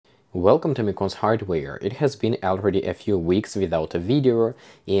Welcome to Mikon's Hardware. It has been already a few weeks without a video,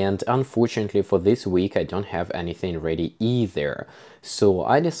 and unfortunately for this week I don't have anything ready either. So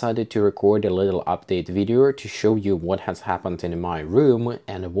I decided to record a little update video to show you what has happened in my room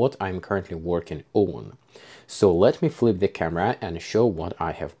and what I'm currently working on. So let me flip the camera and show what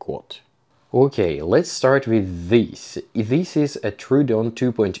I have got. Okay, let's start with this. This is a Trudon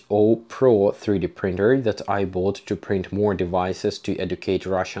 2.0 Pro 3D printer that I bought to print more devices to educate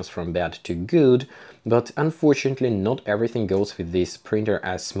Russians from bad to good, but unfortunately not everything goes with this printer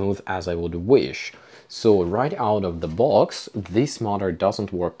as smooth as I would wish. So right out of the box, this motor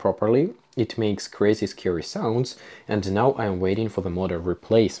doesn't work properly, it makes crazy scary sounds, and now I'm waiting for the motor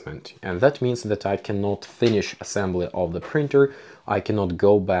replacement. And that means that I cannot finish assembly of the printer, I cannot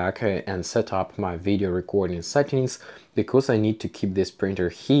go back and set up my video recording settings, because I need to keep this printer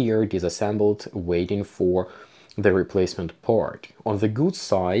here disassembled, waiting for the replacement part. On the good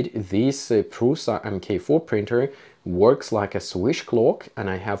side, this Prusa MK4 printer works like a Swiss clock, and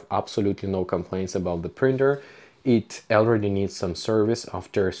I have absolutely no complaints about the printer. It already needs some service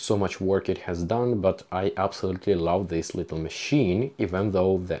after so much work it has done, but I absolutely love this little machine, even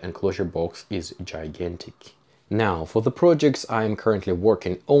though the enclosure box is gigantic. Now, for the projects I am currently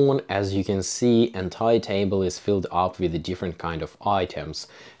working on, as you can see, entire table is filled up with the different kind of items.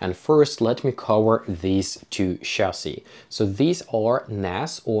 And first, let me cover these two chassis. So these are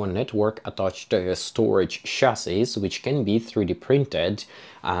NAS or network attached storage chassis, which can be 3D printed.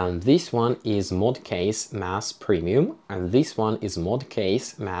 And this one is MODCASE Mass Premium, and this one is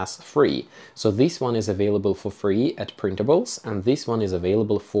MODCASE Mass Free. So this one is available for free at Printables, and this one is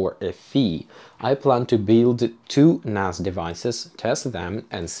available for a fee. I plan to build two NAS devices, test them,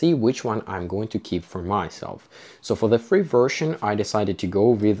 and see which one I'm going to keep for myself. So for the free version, I decided to go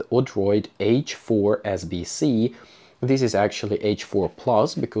with Odroid H4 SBC. This is actually H4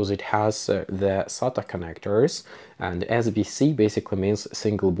 Plus because it has the SATA connectors, and SBC basically means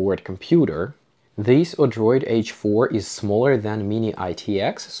single board computer. This Odroid H4 is smaller than Mini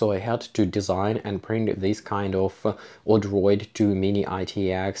ITX, so I had to design and print this kind of Odroid to Mini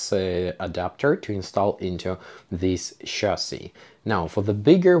ITX adapter to install into this chassis. Now, for the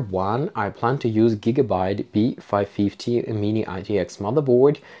bigger one, I plan to use Gigabyte B550 Mini ITX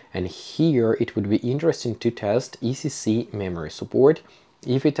motherboard, and here it would be interesting to test ECC memory support,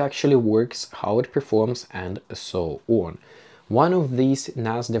 if it actually works, how it performs, and so on. One of these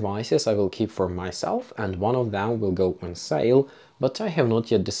NAS devices I will keep for myself, and one of them will go on sale, but I have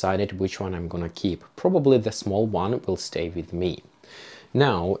not yet decided which one I'm gonna keep. Probably the small one will stay with me.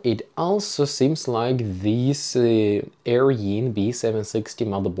 Now, it also seems like this ERYING B760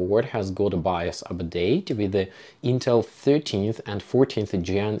 motherboard has got a BIOS update with the Intel 13th and 14th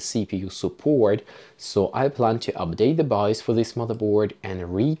Gen CPU support, so I plan to update the BIOS for this motherboard and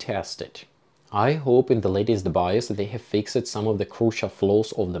retest it. I hope in the latest BIOS they have fixed some of the crucial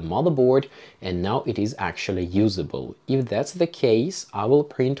flaws of the motherboard and now it is actually usable. If that's the case, I will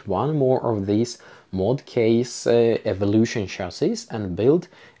print one more of these MODCASE Evolution chassis and build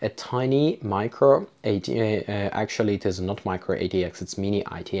a tiny micro actually it is not micro ATX, it's mini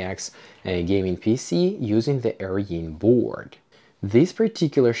ITX gaming PC using the ERYING board. This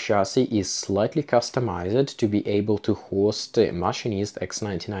particular chassis is slightly customized to be able to host a Machinist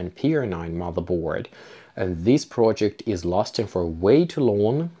X99 PR9 motherboard, and this project is lasting for way too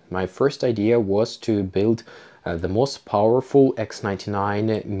long. My first idea was to build the most powerful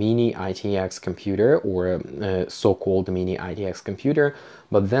X99 mini ITX computer, or so-called mini ITX computer,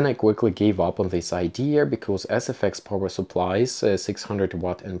 but then I quickly gave up on this idea because SFX power supplies 600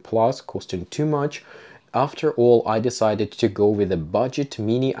 watt and plus costing too much. After all, I decided to go with a budget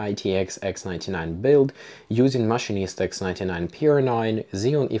mini ITX X99 build using Machinist X99 PR9,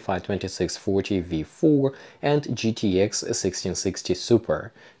 Xeon EFI2640 V4 and GTX 1660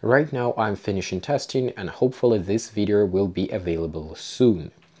 Super. Right now I'm finishing testing and hopefully this video will be available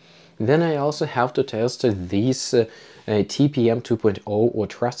soon. Then I also have to test this TPM 2.0 or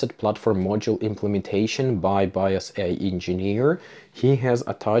Trusted Platform Module implementation by BIOS engineer. He has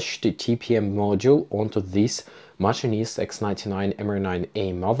attached the TPM module onto this Machinist X99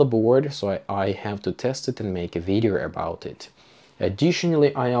 MR9A motherboard, so I have to test it and make a video about it.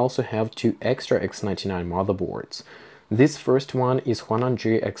 Additionally, I also have two extra X99 motherboards. This first one is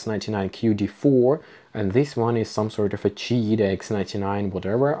Huananzhi X99 QD4, and this one is some sort of a cheat X99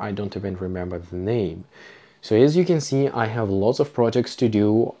 whatever, I don't even remember the name. So as you can see, I have lots of projects to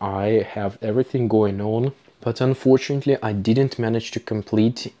do, I have everything going on, but unfortunately I didn't manage to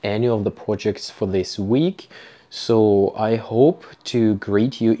complete any of the projects for this week. So I hope to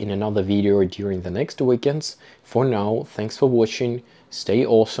greet you in another video during the next weekends. For now, thanks for watching, Stay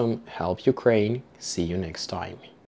awesome, help Ukraine, see you next time.